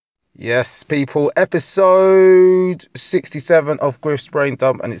Yes, people, episode 67 of Griff's Brain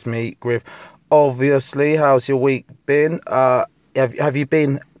Dump, and it's me, Griff. Obviously, how's your week been? Have you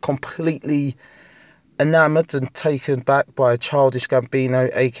been completely enamored and taken back by a Childish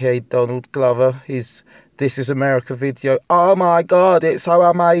Gambino, aka Donald Glover? His This Is America video. Oh my god, it's so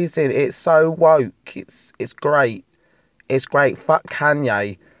amazing. It's so woke. It's great. It's great. Fuck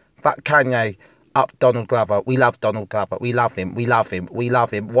Kanye. Fuck Kanye. Up Donald Glover. We love Donald Glover. We love him. We love him. We love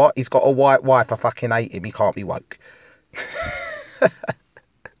him. What? He's got a white wife. I fucking hate him. He can't be woke.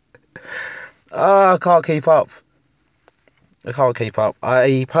 I can't keep up. I can't keep up.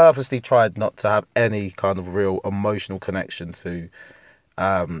 I purposely tried not to have any kind of real emotional connection to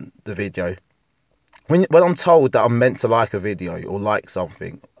the video. When I'm told that I'm meant to like a video or like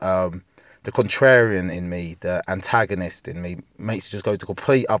something, the contrarian in me, the antagonist in me, makes it just go the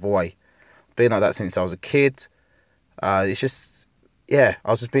complete other way. Been like that since I was a kid. It's just, yeah,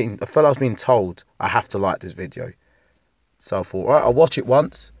 I felt I was being told I have to like this video. So I thought, alright, I'll watch it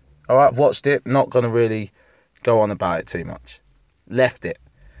once. Alright, I've watched it, not going to really go on about it too much. Left it.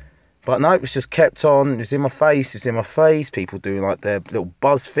 But no, it was just kept on. It was in my face. It's in my face. People doing like their little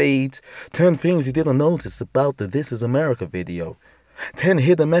BuzzFeed. 10 things you didn't notice about the This Is America video. 10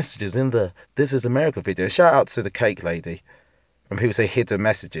 hidden messages in the This Is America video. Shout out to the cake lady. When people say hidden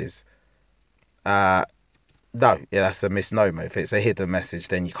messages. No, yeah, that's a misnomer. If it's a hidden message,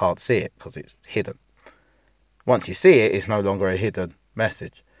 then you can't see it because it's hidden. Once you see it, it's no longer a hidden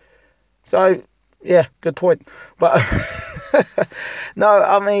message. So, yeah, good point. But, no,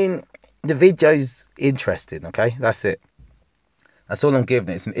 I mean, the video's interesting, okay? That's it. That's all I'm giving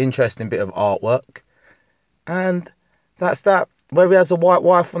it. It's an interesting bit of artwork. And that's that. Whether he has a white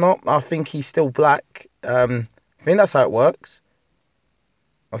wife or not, I think he's still black. I think that's how it works.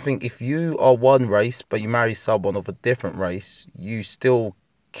 I think if you are one race, but you marry someone of a different race, you still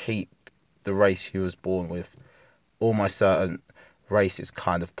keep the race you was born with. Almost certain race is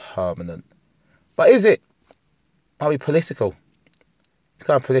kind of permanent. But is it? Might be political. It's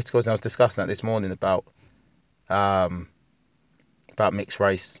kind of political, as I was discussing that this morning about mixed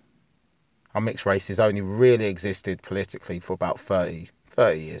race. How mixed race has only really existed politically for about 30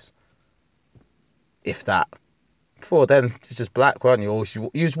 years. If that. Before then, it's just black, weren't you? Or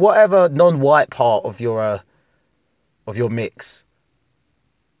you use whatever non-white part of your mix.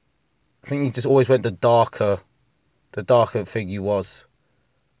 I think you just always went the darker thing you was.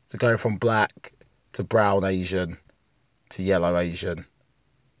 So going from black to brown Asian to yellow Asian.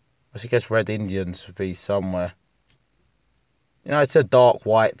 I guess red Indians would be somewhere. You know, it's a dark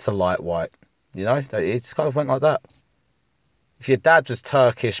white to light white. You know, it's kind of went like that. If your dad was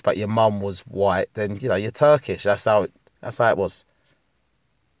Turkish but your mum was white, then you know you're Turkish. That's how it was.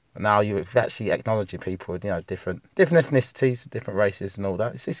 And now you're actually acknowledging people with, you know, different ethnicities, different races and all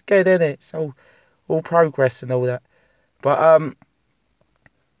that. It's good, isn't it? It's all progress and all that. But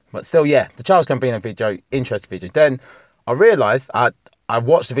still, yeah, the Charles Gambino video, interesting video. Then I realised I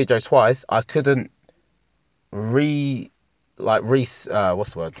watched the video twice. I couldn't recount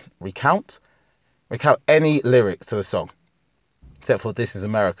any lyrics to the song except for This Is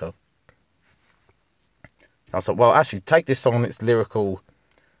America. I was like, well, actually, take this song on its lyrical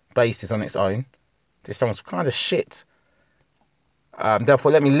basis on its own. This song's kind of shit.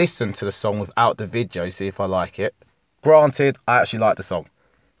 Therefore, let me listen to the song without the video, see if I like it. Granted, I actually like the song.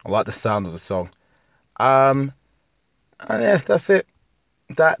 I like the sound of the song. And yeah, that's it.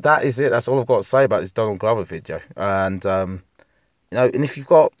 That is it. That's all I've got to say about this Donald Glover video. And you know, and if he's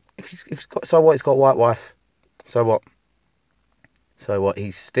got, so what? He's got a white wife. So what?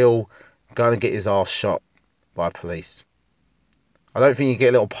 He's still going to get his ass shot by police. I don't think you get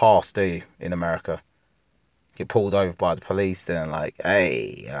a little pass, do you, in America? Get pulled over by the police, then like,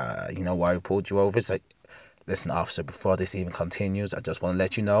 hey, you know why I pulled you over? It's like, listen, officer, before this even continues, I just want to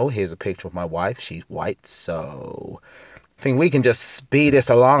let you know, here's a picture of my wife. She's white, so I think we can just speed this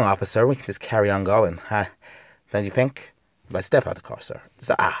along, officer. We can just carry on going. Huh? Don't you think? But step out of the car, sir.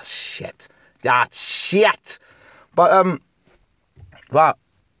 So, shit. But, well,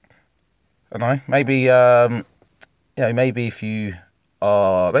 I don't know, maybe, you know, maybe if you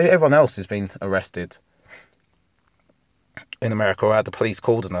are, maybe everyone else has been arrested in America or had the police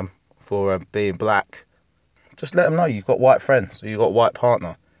called on them for being black. Just let them know you've got white friends or you've got a white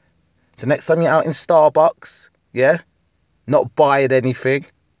partner. So next time you're out in Starbucks, yeah, not buying anything,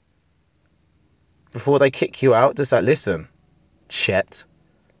 before they kick you out, just like, listen, Chet,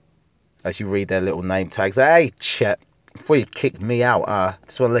 as you read their little name tags, hey, Chet, before you kick me out,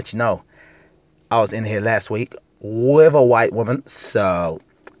 just want to let you know, I was in here last week with a white woman, so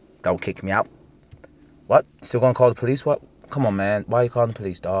don't kick me out. What? Still gonna call the police? What? come on, man. Why you calling the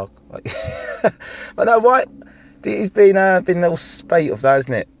police, dog? Like, but no, why? It's been a little spate of that,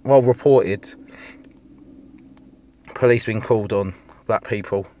 isn't it? Well reported. Police been called on black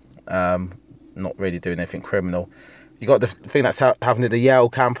people, not really doing anything criminal. You got the thing that's happening at the Yale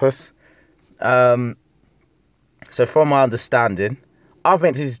campus. So from my understanding, I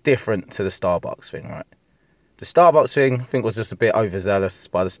think this is different to the Starbucks thing, right? The Starbucks thing, I think, was just a bit overzealous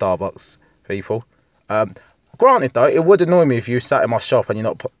by the Starbucks people. Granted, though, it would annoy me if you sat in my shop and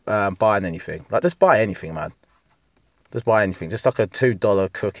you're not buying anything. Like, just buy anything, man. Just buy anything. Just like a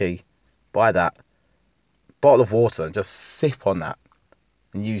 $2 cookie. Buy that. Bottle of water and just sip on that.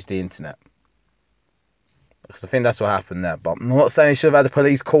 And use the internet. Because I think that's what happened there. But I'm not saying you should have had the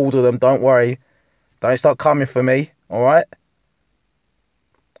police called to them. Don't worry. Don't start coming for me. Alright?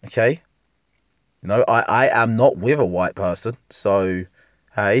 Okay? You know, I am not with a white person. So,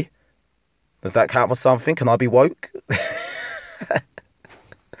 hey. Does that count for something? Can I be woke?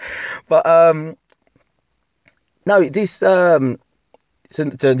 But, no, this, so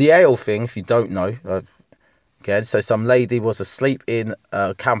the Yale thing, if you don't know, again, so some lady was asleep in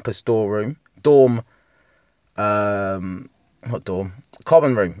a campus common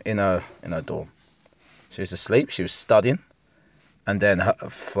room in her dorm. She was asleep, she was studying, and then her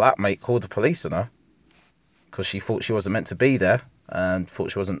flatmate called the police on her, because she thought she wasn't meant to be there, and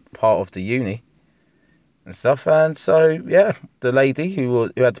thought she wasn't part of the uni and stuff. And so, yeah, the lady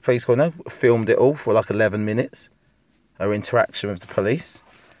who had the police call her filmed it all for like 11 minutes, her interaction with the police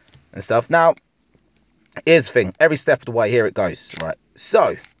and stuff. Now, here's the thing, every step of the way, here it goes, right?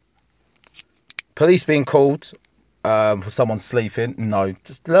 So, police being called for someone sleeping, no,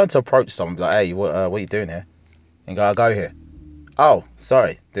 just learn to approach someone, be like, hey, what are you doing here? And go, I'll go here. Oh,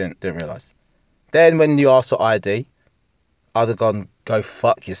 sorry, didn't realise. Then when you ask for ID, I'd have gone, go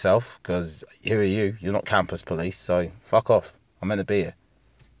fuck yourself, because who are you? You're not campus police, so fuck off. I'm meant to be here.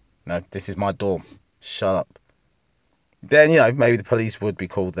 No, this is my dorm. Shut up. Then, you know, maybe the police would be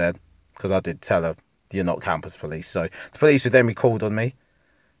called then, because I did tell her, you're not campus police. So the police would then be called on me.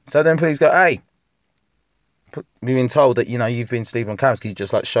 So then police go, hey, we've been told that, you know, you've been sleeping on campus. Can you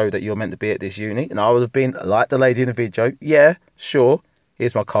just like show that you're meant to be at this uni? And I would have been like the lady in the video. Yeah, sure.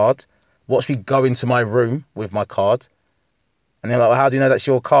 Here's my card. Watch me go into my room with my card. And they're like, well, how do you know that's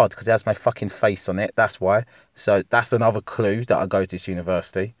your card? Because it has my fucking face on it. That's why. So that's another clue that I go to this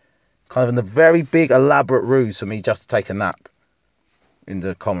university. Kind of in the very big elaborate ruse for me just to take a nap in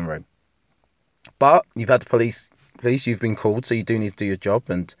the common room. But you've had the police, you've been called, so you do need to do your job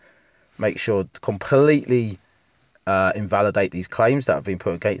and make sure to completely invalidate these claims that have been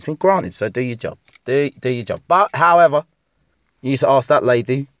put against me. Granted, so do your job. Do your job. But, however, you need to ask that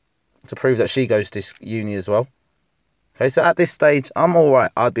lady to prove that she goes to this uni as well. Okay, so at this stage, I'm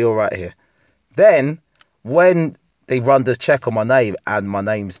alright. I'd be alright here. Then, when they run the check on my name and my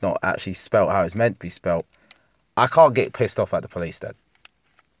name's not actually spelt how it's meant to be spelt, I can't get pissed off at the police then.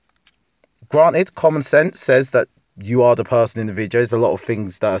 Granted, common sense says that you are the person in the video. There's a lot of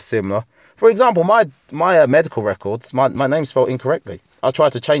things that are similar. For example, my medical records, my name's spelled incorrectly. I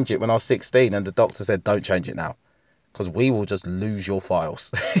tried to change it when I was 16 and the doctor said, don't change it now, because we will just lose your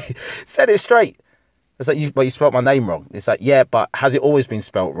files. Said it straight. It's like, you spelled my name wrong. It's like, yeah, but has it always been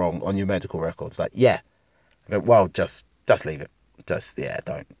spelt wrong on your medical records? Like, yeah. I go, well, just leave it. Just, yeah,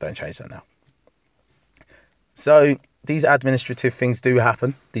 don't change that now. So these administrative things do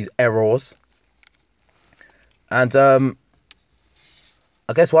happen, these errors. And I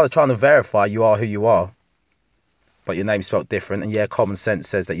guess while they're trying to verify you are who you are, but your name's spelled different, and yeah, common sense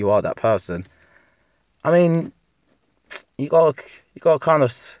says that you are that person. I mean, you gotta kind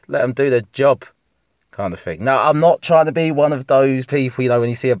of let them do their job, kind of thing. Now, I'm not trying to be one of those people, you know, when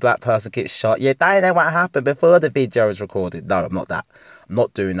you see a black person get shot, you don't know what happened before the video was recorded. No, I'm not that. I'm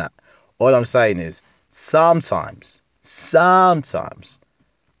not doing that. All I'm saying is, sometimes,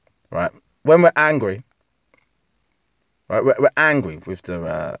 right, when we're angry, right, we're angry with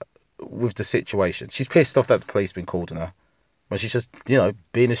the situation. She's pissed off that the police been called on her, when she's just, you know,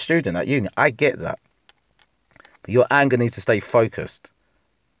 being a student at uni. I get that. But your anger needs to stay focused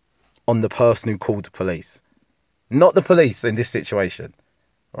on the person who called the police, not the police in this situation,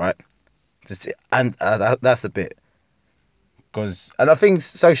 right? And that's the bit. And I think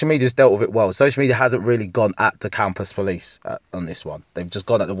social media's dealt with it well. Social media hasn't really gone at the campus police on this one. They've just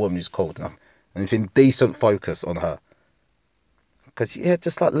gone at the woman who's called them. And it's been decent focus on her. Because, yeah,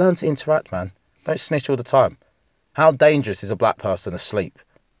 just like learn to interact, man. Don't snitch all the time. How dangerous is a black person asleep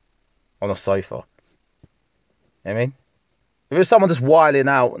on a sofa? You know what I mean? If it's someone just whiling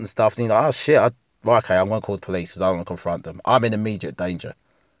out and stuff, and you're like, oh shit, okay, I'm going to call the police because I want to confront them. I'm in immediate danger.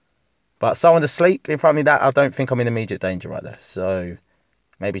 But someone asleep in front of me, that I don't think I'm in immediate danger right there. So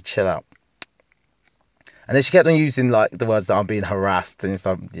maybe chill out. And then she kept on using like the words that I'm being harassed and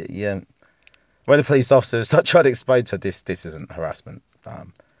stuff. Yeah. When the police officer started trying to explain to her this isn't harassment. I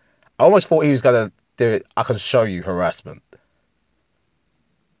almost thought he was gonna do it. I can show you harassment.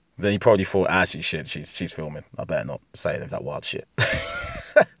 Then he probably thought, actually, shit, she's filming. I better not say any of that wild shit.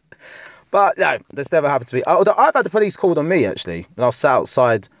 But no, that's never happened to me. Although I've had the police called on me actually when I was sat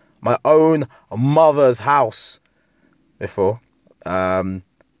outside my own mother's house before. Kind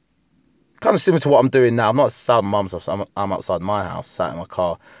of similar to what I'm doing now. I'm not outside my mum's house. I'm outside my house, sat in my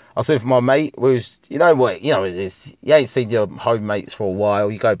car. I was with my mate, who's, you know what, it is. You ain't seen your home mates for a while.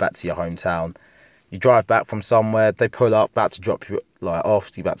 You go back to your hometown. You drive back from somewhere. They pull up, about to drop you like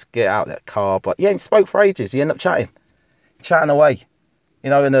off. You're about to get out of that car, but you ain't spoke for ages. You end up chatting away.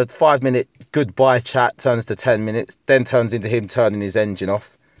 In a 5-minute goodbye chat turns to 10 minutes, then turns into him turning his engine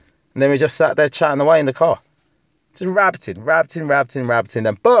off, and then we just sat there chatting away in the car. Just rabbiting,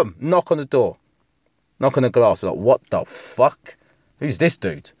 then boom, knock on the door. Knock on the glass. We're like, what the fuck? Who's this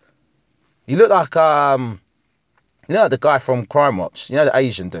dude? You look like the guy from Crime Watch. The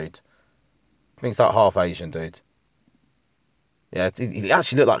Asian dude. I think it's like half Asian dude. Yeah, he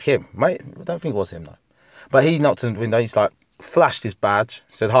actually looked like him, mate. I don't think it was him though. But he knocked on the window. He's like, flashed his badge,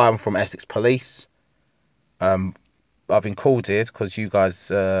 said, "Hi, I'm from Essex Police. I've been called here because you guys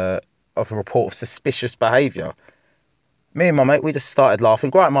have a report of suspicious behaviour." Me and my mate, we just started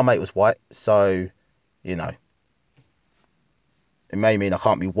laughing. Granted, my mate was white, so, it may mean I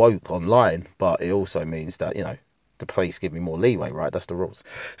can't be woke online, but it also means that, the police give me more leeway, right? That's the rules.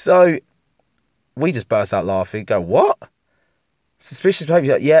 So we just burst out laughing, go, "What? Suspicious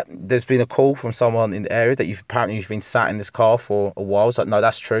behaviour?" Yeah, there's been a call from someone in the area that you've been sat in this car for a while. It's like, no,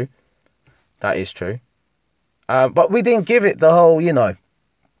 that's true. That is true. But we didn't give it the whole,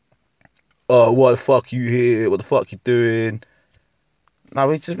 "Oh, what the fuck you here? What the fuck you doing?" No,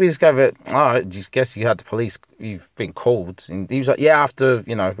 we just gave it, "All right, just guess you had the police, you've been called." And he was like, "Yeah,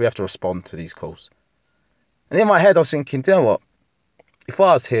 we have to respond to these calls." And in my head, I was thinking, do you know what? If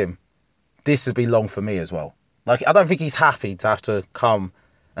I was him, this would be long for me as well. Like, I don't think he's happy to have to come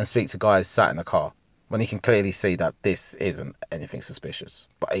and speak to guys sat in a car when he can clearly see that this isn't anything suspicious.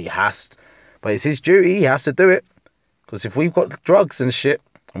 But but it's his duty, he has to do it. Because if we've got drugs and shit,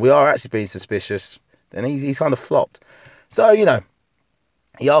 and we are actually being suspicious, then he's kind of flopped. So,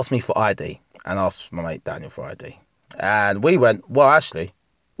 he asked me for ID, and asked my mate Daniel for ID. And we went, well, actually,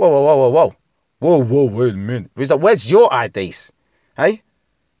 whoa, wait a minute. He's like, "Where's your IDs? Hey?"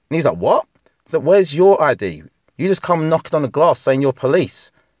 And he's like, "What?" He's like, "Where's your ID? You just come knocking on the glass saying you're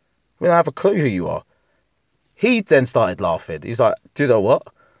police. We don't have a clue who you are." He then started laughing. He was like, "Do you know what?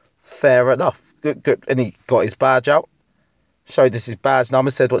 Fair enough." Good. And he got his badge out, showed us his badge number,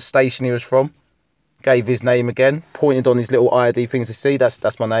 said what station he was from, gave his name again, pointed on his little ID things to see,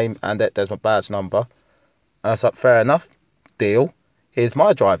 that's my name, and there's my badge number. And I was like, fair enough, deal. Here's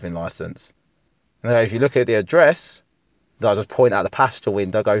my driving licence. And then if you look at the address, I just point out the passenger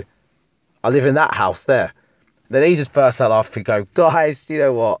window, go, "I live in that house there." Then he just bursts out laughing, go, "Guys, you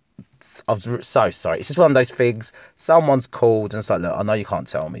know what? I'm so sorry. It's just one of those things. Someone's called," and it's like, "Look, I know you can't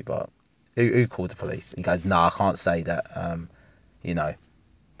tell me, but who called the police?" He goes, "No, I can't say that.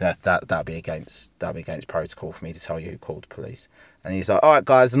 That'd be against protocol for me to tell you who called the police." And he's like, "All right,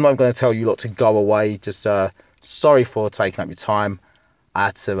 guys, I'm not going to tell you lot to go away. Just sorry for taking up your time. I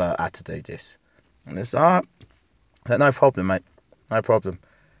had to do this." And it's all right. No problem, mate. No problem.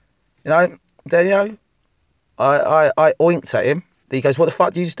 Then I oinked at him. He goes, "What the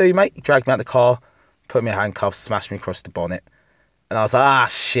fuck did you just do, mate?" He dragged me out of the car, put me in handcuffs, smashed me across the bonnet. And I was like,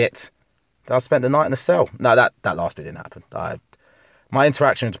 shit. Then I spent the night in a cell. No, that last bit didn't happen. My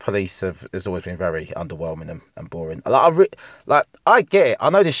interaction with the police has always been very underwhelming and boring. I get it. I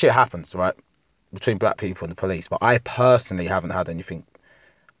know this shit happens, right, between black people and the police, but I personally haven't had anything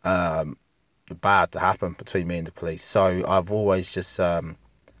bad to happen between me and the police. So I've always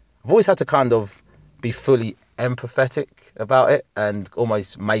had to kind of be fully empathetic about it and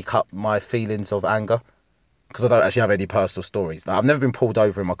almost make up my feelings of anger, because I don't actually have any personal stories. I've never been pulled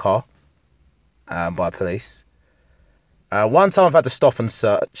over in my car by police. One time I've had to stop and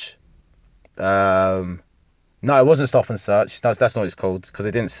search. No, it wasn't stop and search. That's not what it's called, because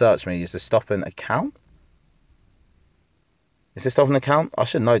it didn't search me. It's a stop and account. Is it stop and account? I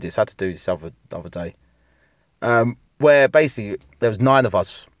should know this. I had to do this the other day. Where basically there was 9 of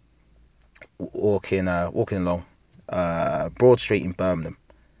us walking along Broad Street in Birmingham,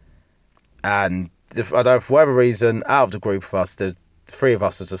 and I don't know, for whatever reason, out of the group of us, the 3 of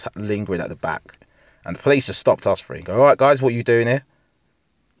us were just lingering at the back, and the police just stopped us 3 and go, "All right, guys, what are you doing here?"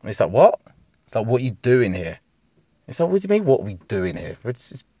 And it's like, what? It's like, what are you doing here? It's like, what do you mean, what are we doing here? We're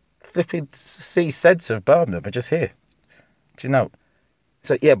just flipping city centre of Birmingham. We're just here. Do you know?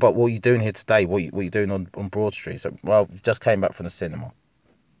 So yeah, but what are you doing here today? What are you doing on Broad Street? So, well, we just came back from the cinema.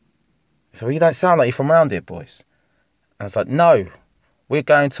 So, well, you don't sound like you're from around here, boys. And it's like, no, we're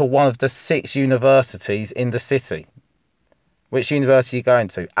going to one of the 6 universities in the city. Which university are you going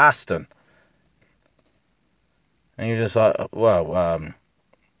to? Aston. And you're just like, well,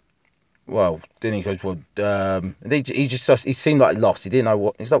 then he goes, he seemed like lost. He didn't know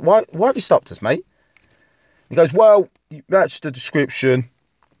what. He's like, why have you stopped us, mate? He goes, well, you matched the description.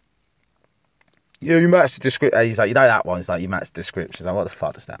 You matched the description. He's like, you know that one? He's like, you matched the description. He's like, what the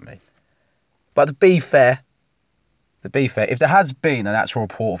fuck does that mean? But to be fair, if there has been an actual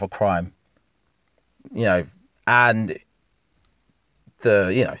report of a crime, and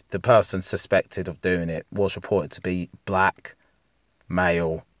the person suspected of doing it was reported to be black,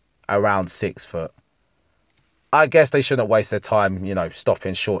 male, around 6 foot, I guess they shouldn't waste their time,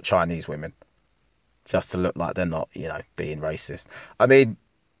 stopping short Chinese women just to look like they're not, being racist. I mean,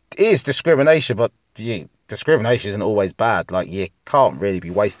 it is discrimination, but discrimination isn't always bad. Like, you can't really be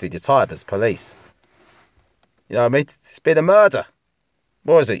wasting your time as police. You know what I mean? It's been a murder.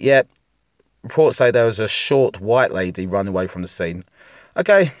 What was it? Yeah. Reports say there was a short white lady run away from the scene.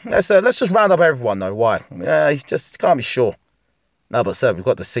 Okay, let's just round up everyone though. Why? Yeah, you just can't be sure. No, but sir, we've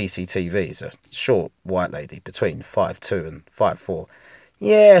got the CCTV. It's a short white lady between 5'2" and 5'4".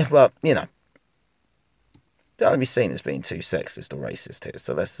 Yeah, well, don't be seen as being too sexist or racist here.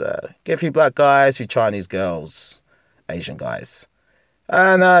 So let's get a few black guys, a few Chinese girls, Asian guys.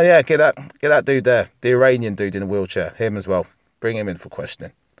 And yeah, get that dude there, the Iranian dude in a wheelchair, him as well. Bring him in for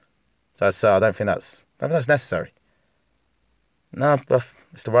questioning. So I don't think that's necessary. No, but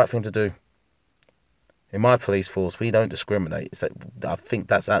it's the right thing to do. In my police force, we don't discriminate. I think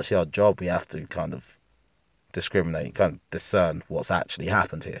that's actually our job. We have to kind of discriminate, kind of discern what's actually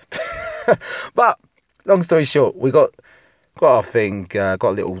happened here. But long story short, we got our thing, got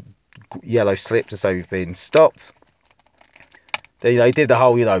a little yellow slip to say we've been stopped. They did the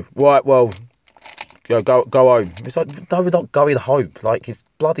whole, right, well, go home. It's like, no, we're not going home. Like, it's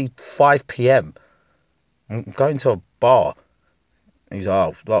bloody 5 p.m. I'm going to a bar. And he's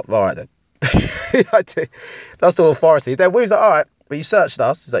like, oh, all right then. That's the authority. Then we was like, all right, but you searched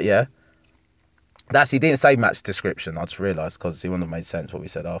us. He's like, yeah. He didn't say match description. I just realised because it wouldn't have made sense what we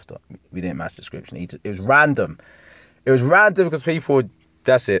said after. We didn't match description. It was random. It was random because people,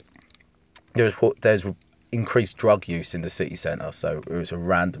 that's it. There's increased drug use in the city centre, so it was a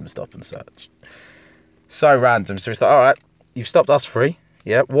random stop and search. So random. So it's like, all right, you've stopped us 3.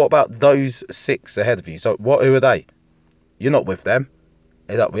 Yeah. What about those 6 ahead of you? So who are they? You're not with them.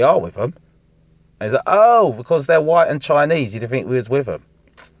 He's like, we are with them. And he's like, oh, because they're white and Chinese, you didn't think we was with them.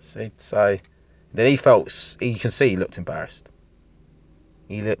 See, so then you can see he looked embarrassed.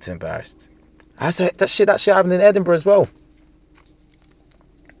 That shit happened in Edinburgh as well.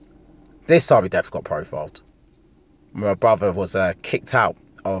 This time he definitely got profiled. My brother was kicked out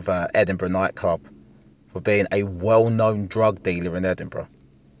of Edinburgh nightclub for being a well-known drug dealer in Edinburgh.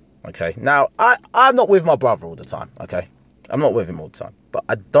 Okay, now I'm not with my brother all the time. Okay, I'm not with him all the time, but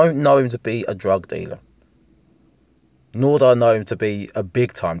I don't know him to be a drug dealer. Nor do I know him to be a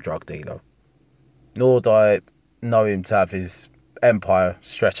big-time drug dealer. Nor do I know him to have his empire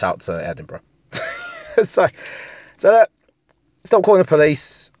stretch out to Edinburgh. so stop calling the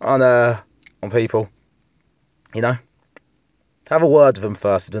police on people. Have a word with them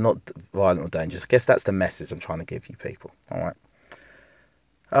first if they're not violent or dangerous. I guess that's the message I'm trying to give you people. All right.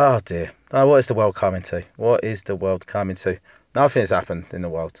 Oh dear. Oh, what is the world coming to? Nothing has happened in the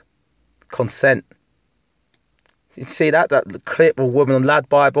world. Consent. You see that clip of woman on Lad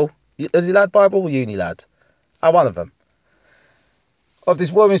Bible? Is he Lad Bible or Uni Lad? One of them. Of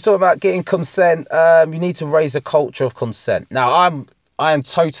this woman who's talking about getting consent. You need to raise a culture of consent. Now I am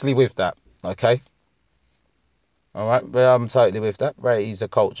totally with that. Okay. All right, but I'm totally with that. Raise a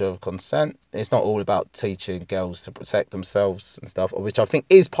culture of consent. It's not all about teaching girls to protect themselves and stuff, which I think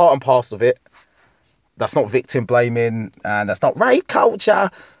is part and parcel of it. That's not victim blaming, and that's not rape culture.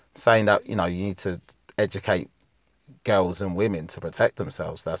 Saying that you need to educate girls and women to protect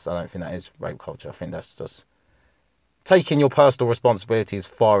themselves. I don't think that is rape culture. I think that's just taking your personal responsibility as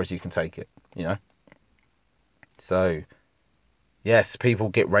far as you can take it. So. Yes, people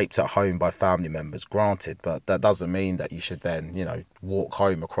get raped at home by family members, granted, but that doesn't mean that you should then, walk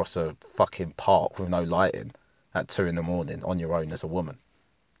home across a fucking park with no lighting at 2 a.m. on your own as a woman.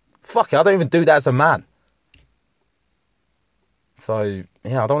 Fuck it, I don't even do that as a man. So,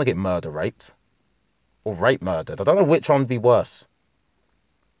 yeah, I don't want to get raped or rape murdered. I don't know which one would be worse.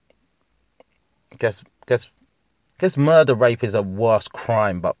 guess murder rape is a worse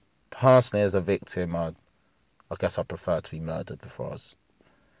crime, but personally as a victim, I guess I prefer to be murdered before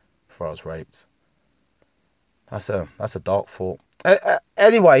I was raped. That's a dark thought.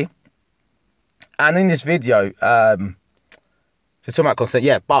 Anyway, and in this video, just talking about consent,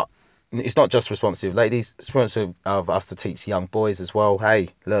 yeah, but it's not just responsive ladies, it's responsive of us to teach young boys as well. Hey,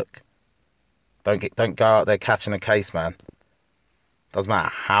 look, don't go out there catching a case, man. Doesn't matter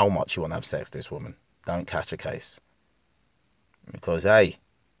how much you want to have sex with this woman, don't catch a case, because hey,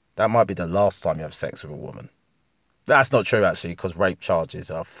 that might be the last time you have sex with a woman. That's not true actually, because rape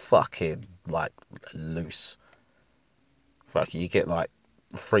charges are fucking like loose. Fuck, you get like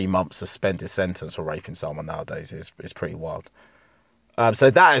 3 months suspended sentence for raping someone nowadays. It's pretty wild.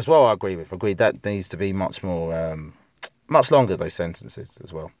 So that as well, I agree with. Agreed that needs to be much more, much longer, those sentences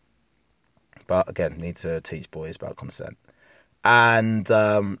as well. But again, need to teach boys about consent. And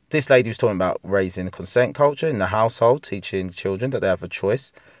this lady was talking about raising a consent culture in the household, teaching children that they have a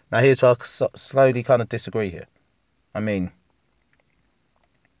choice. Now here's where I slowly kind of disagree here. I mean,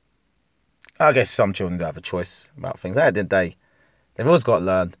 I guess some children do have a choice about things. At the end of the day, they've always got to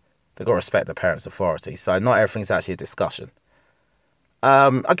learn. They've got to respect their parents' authority. So not everything's actually a discussion.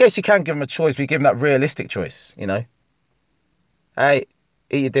 I guess you can give them a choice, but you give them that realistic choice, you know. Hey,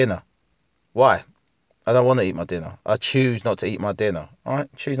 eat your dinner. Why? I don't want to eat my dinner. I choose not to eat my dinner. All right,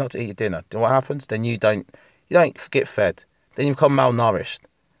 choose not to eat your dinner. Then what happens? Then you don't get fed. Then you become malnourished.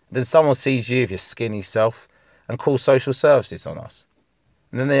 Then someone sees you with your skinny self and calls social services on us.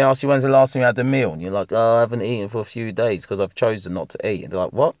 And then they ask you, when's the last time you had a meal? And you're like, oh, I haven't eaten for a few days because I've chosen not to eat. And they're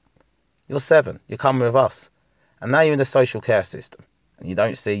like, what? You're 7. You're coming with us. And now you're in the social care system. And you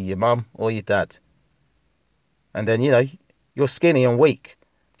don't see your mum or your dad. And then, you know, you're skinny and weak.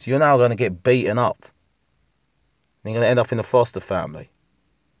 So you're now going to get beaten up. And you're going to end up in a foster family.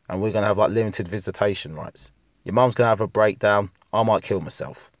 And we're going to have like limited visitation rights. Your mum's going to have a breakdown. I might kill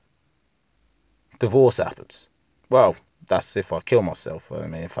myself. Divorce happens. Well, that's if I kill myself. I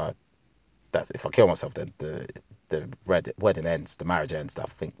mean, if I kill myself, then the wedding ends, the marriage ends. I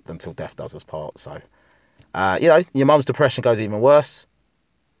think until death does us part. So, you know, your mum's depression goes even worse,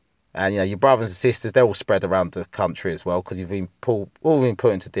 and you know your brothers and sisters, they're all spread around the country as well because you've been all been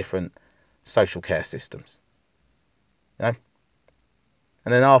put into different social care systems. You know,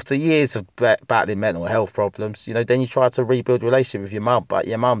 and then after years of battling mental health problems, you know, then you try to rebuild a relationship with your mum, but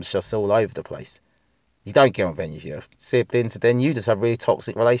your mum's just all over the place. You don't get on with any of your siblings, then you just have really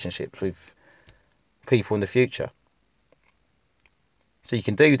toxic relationships with people in the future. So you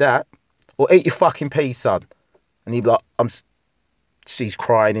can do that, or eat your fucking peas, son. And he'd be like, he's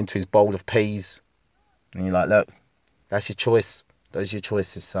crying into his bowl of peas. And you're like, look, that's your choice. Those are your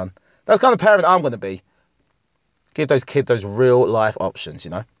choices, son. That's the kind of parent I'm going to be. Give those kids those real life options, you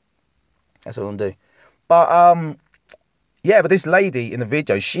know. That's what I'm going to do. But, yeah, but this lady in the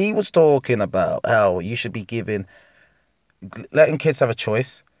video, she was talking about how you should be letting kids have a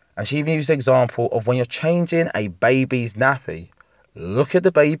choice. And she even used the example of when you're changing a baby's nappy, look at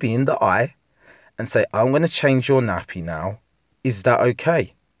the baby in the eye and say, I'm going to change your nappy now. Is that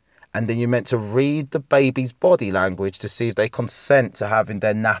okay? And then you're meant to read the baby's body language to see if they consent to having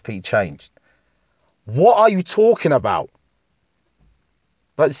their nappy changed. What are you talking about?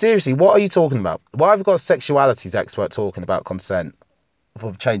 Like, seriously, what are you talking about? Why have we got a sexualities expert talking about consent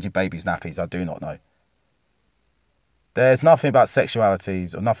for changing babies' nappies? I do not know. There's nothing about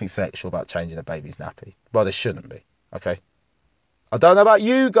sexualities or nothing sexual about changing a baby's nappy. Well, there shouldn't be, okay? I don't know about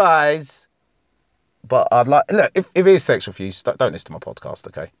you guys, but I'd like... Look, if it is sexual for you, don't listen to my podcast,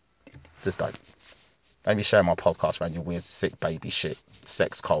 okay? Just don't. Don't be sharing my podcast around your weird, sick baby shit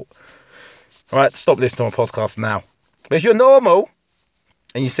sex cult. Alright, stop listening to my podcast now. But if you're normal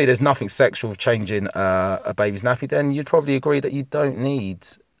and you see there's nothing sexual with changing a baby's nappy, then you'd probably agree that you don't need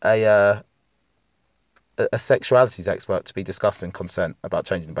a sexualities expert to be discussing consent about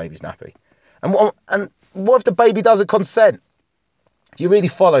changing the baby's nappy. And what if the baby doesn't consent? If you really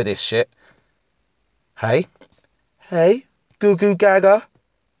follow this shit, hey, goo goo gaga,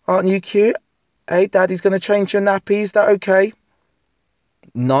 aren't you cute? Hey, daddy's going to change your nappy, is that okay?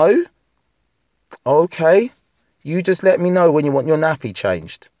 No? Okay. You just let me know when you want your nappy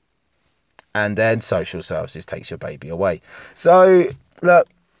changed. And then social services takes your baby away. So, look,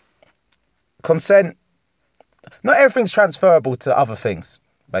 consent, not everything's transferable to other things,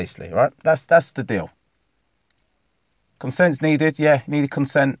 basically, right? That's the deal. Consent's needed, yeah. You need a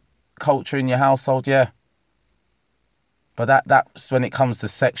consent culture in your household, yeah. But that's when it comes to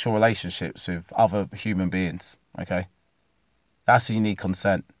sexual relationships with other human beings, okay? That's when you need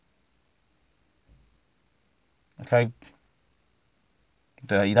consent. Okay?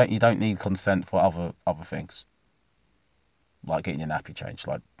 You don't need consent for other things, like getting your nappy changed.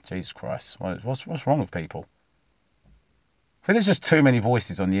 Like, Jesus Christ, what's wrong with people? I think there's just too many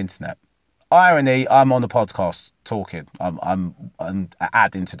voices on the internet. Irony, I'm on the podcast talking. I'm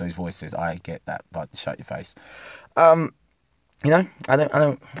adding to those voices. I get that, but shut your face. I don't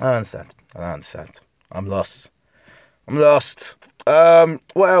understand. I don't understand. I'm lost.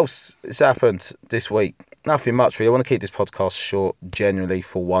 What else has happened this week? Nothing much really. I want to keep this podcast short generally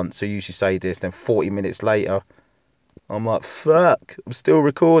for once. I usually say this, then 40 minutes later, I'm like, fuck, I'm still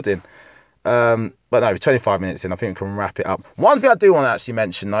recording. But no, 25 minutes in, I think we can wrap it up. One thing I do want to actually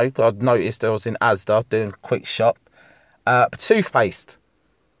mention though, I've noticed I was in Asda doing a quick shop. Toothpaste.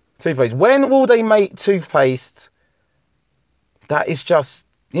 When will they make toothpaste that is just,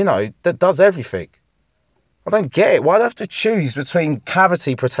 that does everything? I don't get it. Why do I have to choose between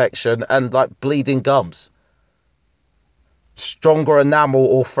cavity protection and like bleeding gums? Stronger enamel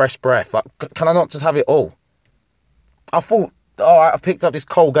or fresh breath? Like, can I not just have it all? I thought, alright, I've picked up this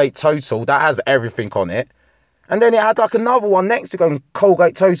Colgate Total that has everything on it. And then it had like another one next to going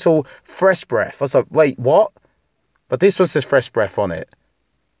Colgate Total Fresh Breath. I was like, wait, what? But this one says Fresh Breath on it.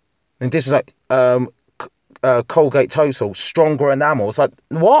 And this was like Colgate Total Stronger Enamel. It's like,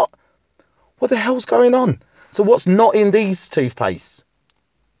 what? What the hell's going on? So what's not in these toothpastes?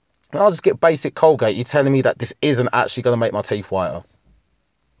 I'll just get basic Colgate. You're telling me that this isn't actually going to make my teeth whiter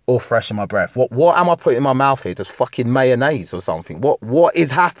or freshen my breath? What am I putting in my mouth here? Just fucking mayonnaise or something? What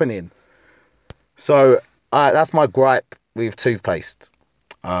is happening? So that's my gripe with toothpaste.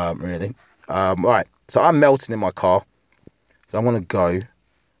 Really. Right. So I'm melting in my car. So I'm going to go.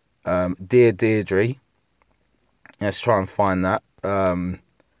 Dear Deirdre. Let's try and find that.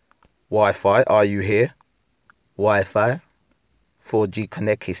 Wi-Fi. Are you here? Wi-Fi. 4G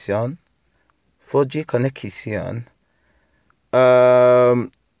connection. 4G connection.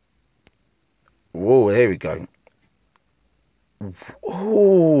 Whoa, here we go.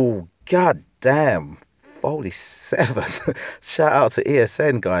 Oh, god damn. Holy 7. Shout out to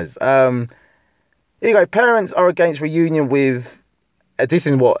ESN, guys. Here you go. Parents are against reunion with... This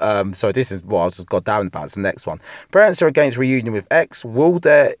is what I just got down about. It's the next one. Parents are against reunion with ex. Will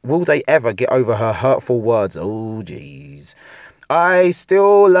they ever get over her hurtful words? Oh, jeez. I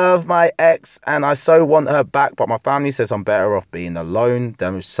still love my ex and I so want her back, but my family says I'm better off being alone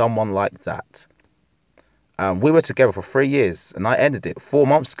than with someone like that. We were together for 3 years and I ended it 4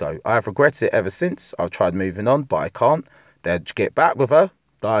 months ago. I have regretted it ever since. I've tried moving on, but I can't. Then get back with her.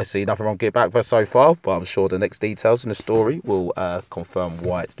 I see nothing wrong getting back with her so far, but I'm sure the next details in the story will confirm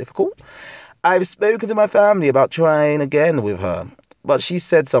why it's difficult. I've spoken to my family about trying again with her, but she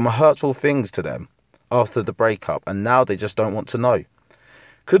said some hurtful things to them after the breakup, and now they just don't want to know.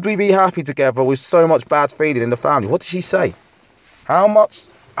 Could we be happy together with so much bad feeling in the family? What did she say?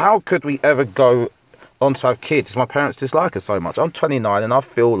 How could we ever go on to have kids? My parents dislike us so much. I'm 29 and I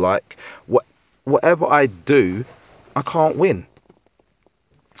feel like whatever I do, I can't win.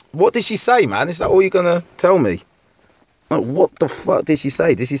 What did she say, man? Is that all you're gonna tell me? Like, what the fuck did she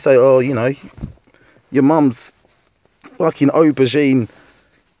say? Did she say, oh, your mum's fucking aubergine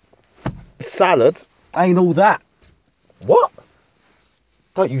salad ain't all that? What?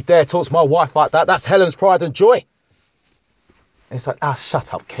 Don't you dare talk to my wife like that. That's Helen's pride and joy. And it's like,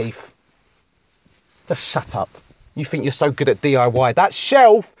 shut up, Keith. Just shut up. You think you're so good at DIY. That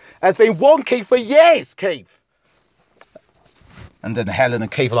shelf has been wonky for years, Keith. And then Helen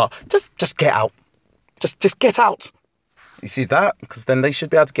and Keith are like, just get out. Just get out. You see that? Because then they should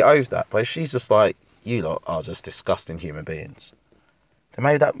be able to get over that. But if she's just like, you lot are just disgusting human beings, then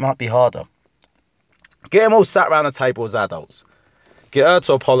maybe that might be harder. Get them all sat around the table as adults. Get her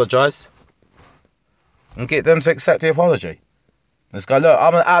to apologise. And get them to accept the apology. Let's go, look,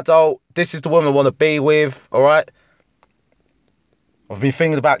 I'm an adult. This is the woman I want to be with. All right? I've been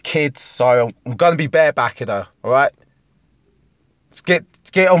thinking about kids, so I'm going to be barebacking her. All right? Let's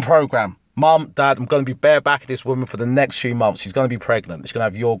get on program. Mum, Dad, I'm going to be barebacking this woman for the next few months. She's going to be pregnant. She's going to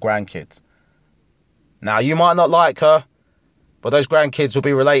have your grandkids. Now, you might not like her, but those grandkids will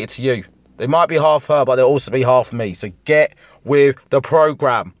be related to you. They might be half her, but they'll also be half me. So get with the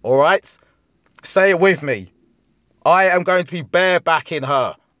program, all right? Say it with me. I am going to be barebacking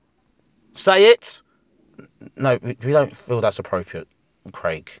her. Say it. No, we don't feel that's appropriate,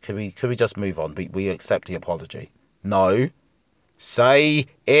 Craig. Could we just move on? We accept the apology. No. Say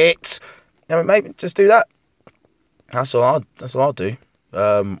it. Maybe just do that. That's all I'll do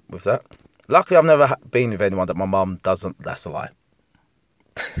with that. Luckily, I've never been with anyone that my mum doesn't. That's a lie.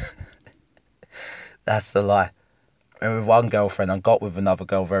 That's a lie. And with one girlfriend, I got with another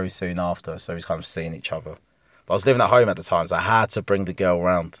girl very soon after, so we're kind of seeing each other. But But I was living at home at the time, so I had to bring the girl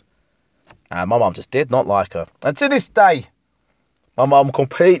around. And my mum just did not like her. And to this day, my mum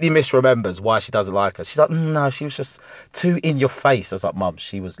completely misremembers why she doesn't like her. She's like, no, she was just too in your face. I was like, Mum,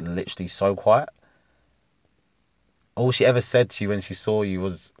 she was literally so quiet. All she ever said to you when she saw you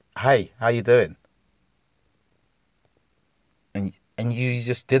was, hey, how you doing? And you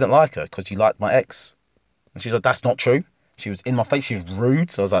just didn't like her because you liked my ex. And she's like, that's not true. She was in my face. She was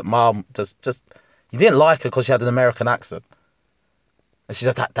rude. So I was like, Mum, just you didn't like her because she had an American accent. And she's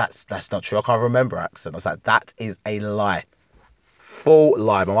like, that's not true. I can't remember her accent. I was like, that is a lie. Full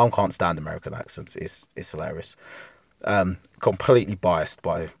lie. My mum can't stand American accents. It's hilarious. Completely biased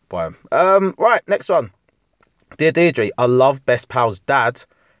by him. Right, next one. Dear Deirdre, I love best pal's dad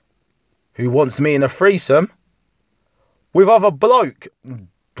who wants me in a threesome with other bloke.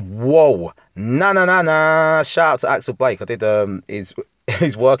 Whoa. Nah. Shout out to Axel Blake. I did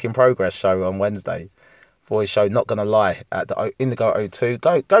his work in progress show on Wednesday for his show Not Gonna Lie at the Indigo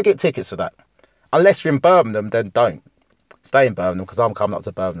O2. Go get tickets for that. Unless you're in Birmingham, then don't. Stay in Birmingham because I'm coming up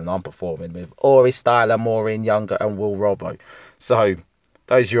to Birmingham and I'm performing with Ori Styler, Maureen Younger and Will Robbo. So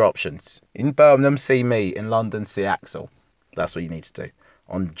those are your options. In Birmingham, see me. In London, see Axel. That's what you need to do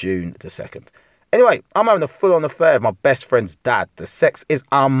on June the 2nd. Anyway, I'm having a full-on affair with my best friend's dad. The sex is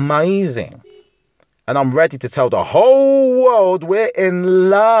amazing. And I'm ready to tell the whole world we're in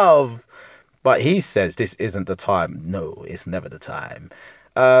love. But he says this isn't the time. No, it's never the time.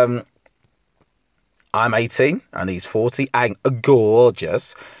 I'm 18 and he's 40 and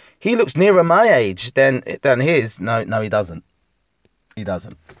gorgeous. He looks nearer my age than his. No, he doesn't. He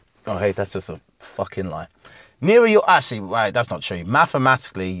doesn't. Oh, hey, that's just a fucking lie. Nearer your... Actually, right, that's not true.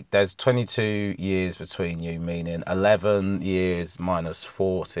 Mathematically, there's 22 years between you, meaning 11 years minus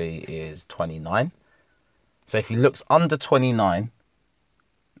 40 is 29. So if he looks under 29,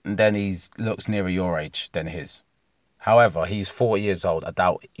 then he looks nearer your age than his. However, he's 40 years old. I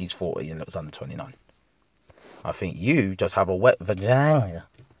doubt he's 40 and looks under 29. I think you just have a wet vagina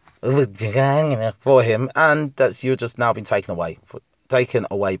for him, and that's you're just now been taken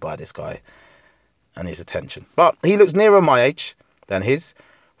away by this guy and his attention. But he looks nearer my age than his.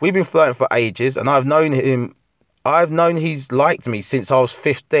 We've been flirting for ages, and I've known he's liked me since I was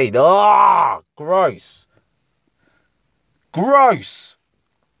 15. Ah, gross.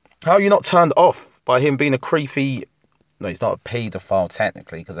 How are you not turned off by him being a creepy... No, he's not a paedophile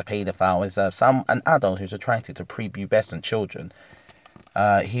technically, because a paedophile is an adult who's attracted to prepubescent children.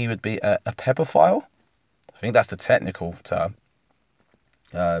 He would be a pedophile. I think that's the technical term.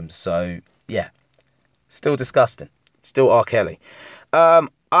 So yeah, still disgusting. Still R. Kelly. I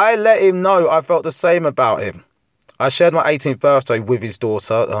let him know I felt the same about him. I shared my 18th birthday with his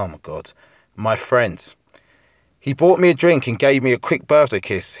daughter. Oh my God, my friends. He bought me a drink and gave me a quick birthday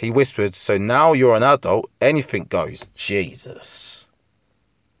kiss. He whispered, so now you're an adult, anything goes. Jesus.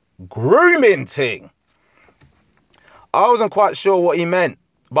 Grooming ting. I wasn't quite sure what he meant,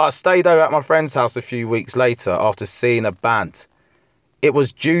 but I stayed over at my friend's house a few weeks later after seeing a band. It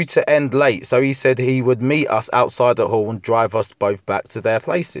was due to end late, so he said he would meet us outside the hall and drive us both back to their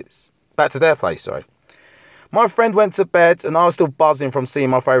place, sorry. My friend went to bed and I was still buzzing from seeing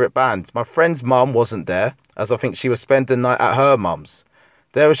my favourite band. My friend's mum wasn't there, as I think she was spending the night at her mum's.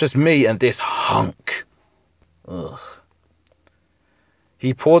 There was just me and this hunk. Ugh.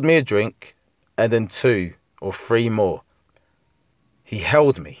 He poured me a drink and then 2 or 3 more. He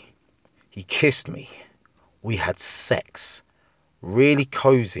held me. He kissed me. We had sex. Really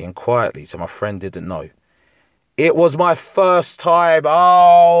cosy and quietly so my friend didn't know. It was my first time.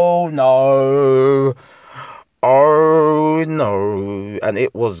 Oh no. And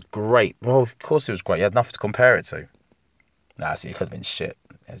it was great. Well, of course it was great. You had nothing to compare it to. Nah, so it could have been shit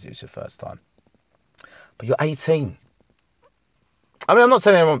as it was your first time. But you're 18. I mean, I'm not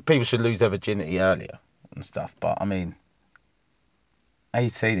saying people should lose their virginity earlier and stuff, but I mean,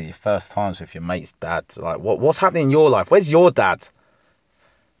 18 at your first times with your mate's dad. Like, what's happening in your life? Where's your dad?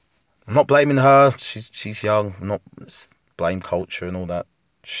 I'm not blaming her. She's young. I'm not blame culture and all that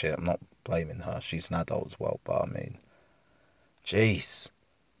shit. I'm not blaming her. She's an adult as well. But I mean, jeez.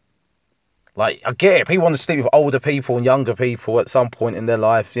 Like, I get it. People want to sleep with older people and younger people at some point in their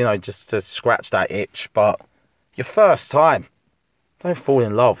life, you know, just to scratch that itch. But your first time, don't fall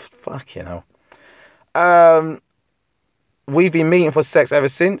in love. Fucking hell. We've been meeting for sex ever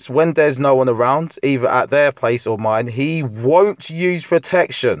since. When there's no one around, either at their place or mine, he won't use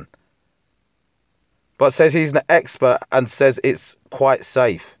protection, but says he's an expert and says it's quite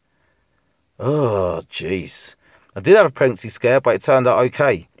safe. Oh, jeez. I did have a pregnancy scare, but it turned out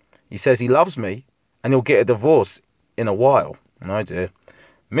okay. He says he loves me and he'll get a divorce in a while. Oh dear.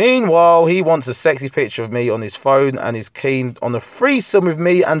 Meanwhile, he wants a sexy picture of me on his phone and is keen on a threesome with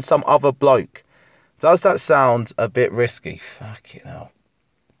me and some other bloke. Does that sound a bit risky? Fucking hell.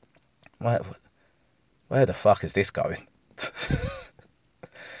 Where the fuck is this going?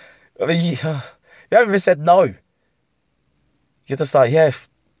 I mean, you haven't even said no. You're just like, yeah,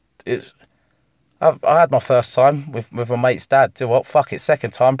 I had my first time with my mate's dad. Do what? Fuck it.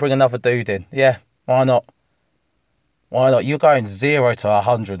 Second time, bring another dude in. Yeah, why not? Why not? You're going 0 to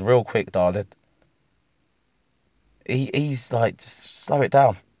 100 real quick, darling. He's like, just slow it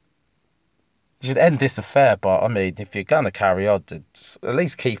down. You should end this affair, but I mean, if you're gonna carry on, at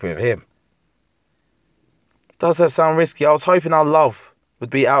least keep it with him. Does that sound risky? I was hoping our love would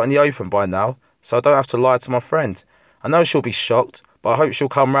be out in the open by now, so I don't have to lie to my friend. I know she'll be shocked, but I hope she'll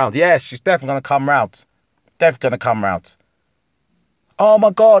come round. Yeah, she's definitely gonna come round. Definitely gonna come round. Oh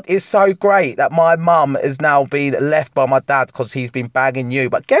my God, it's so great that my mum has now been left by my dad because he's been banging you.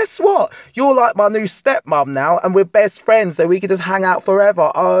 But guess what? You're like my new stepmom now, and we're best friends, so we could just hang out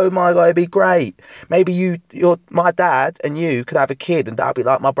forever. Oh my God, it'd be great. Maybe you're my dad, and you could have a kid, and that'd be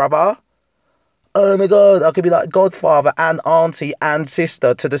like my brother. Oh my God, I could be like godfather and auntie and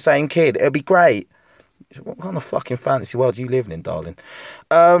sister to the same kid. It'd be great. What kind of fucking fantasy world are you living in, darling?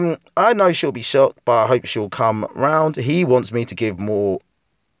 I know she'll be shocked, but I hope she'll come round. He wants me to give more.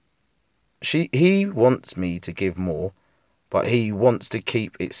 He wants me to give more, but he wants to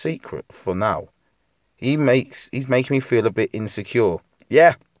keep it secret for now. He's making me feel a bit insecure.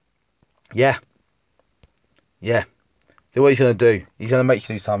 Yeah. Do what he's gonna do. He's gonna make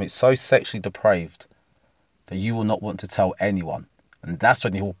you do something so sexually depraved that you will not want to tell anyone, and that's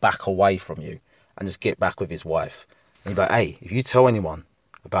when he'll back away from you and just get back with his wife. And he'll be like, hey, if you tell anyone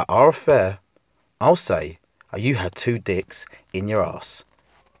about our affair, I'll say, oh, you had 2 dicks in your ass.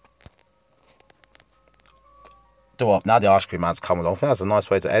 Do what? Now the ice cream man's coming along. I think that's a nice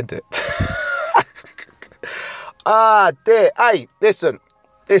way to end it. Dear. Hey, listen.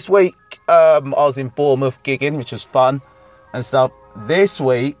 This week, I was in Bournemouth gigging, which was fun and stuff. This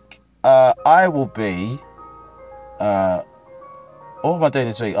week, I will be... what am I doing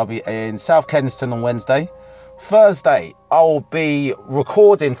this week? I'll be in South Kensington on Wednesday. Thursday, I'll be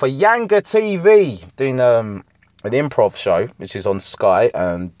recording for Yanga TV, doing an improv show, which is on Sky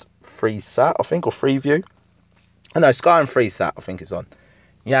and Freesat, I think, or Freeview. No, Sky and Freesat, I think it's on.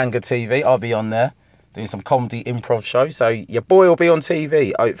 Yanga TV, I'll be on there, doing some comedy improv show. So your boy will be on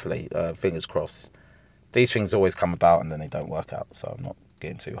TV, hopefully, fingers crossed. These things always come about and then they don't work out, so I'm not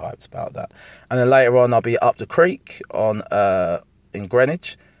getting too hyped about that. And then later on, I'll be up the creek in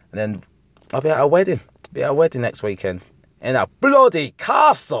Greenwich, and then I'll be at a wedding. Next weekend in a bloody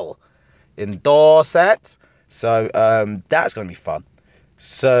castle in Dorset. So that's gonna be fun.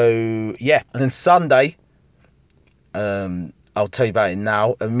 So yeah, and then Sunday, I'll tell you about it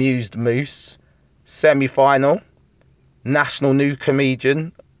now. Amused Moose semi-final, National New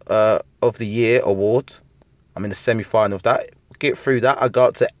Comedian of the Year award. I'm in the semi-final of that. Get through that. I go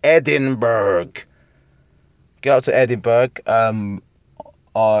up to Edinburgh. In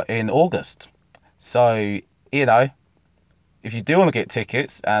August. So, if you do want to get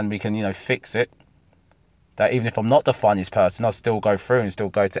tickets and we can, fix it, that even if I'm not the funniest person, I'll still go through and still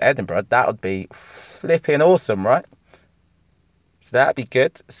go to Edinburgh. That would be flipping awesome, right? So that'd be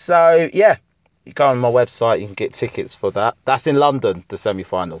good. So, yeah, you go on my website, you can get tickets for that. That's in London, the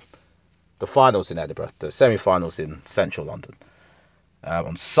semi-final. The final's in Edinburgh. The semi-final's in central London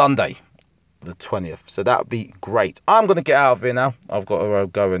on Sunday, the 20th. So that would be great. I'm going to get out of here now. I've got to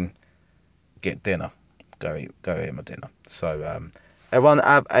go and get dinner. Go eat my dinner. So everyone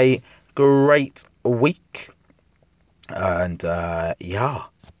have a great week. And yeah,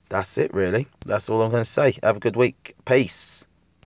 that's it really. That's all I'm going to say. Have a good week. Peace.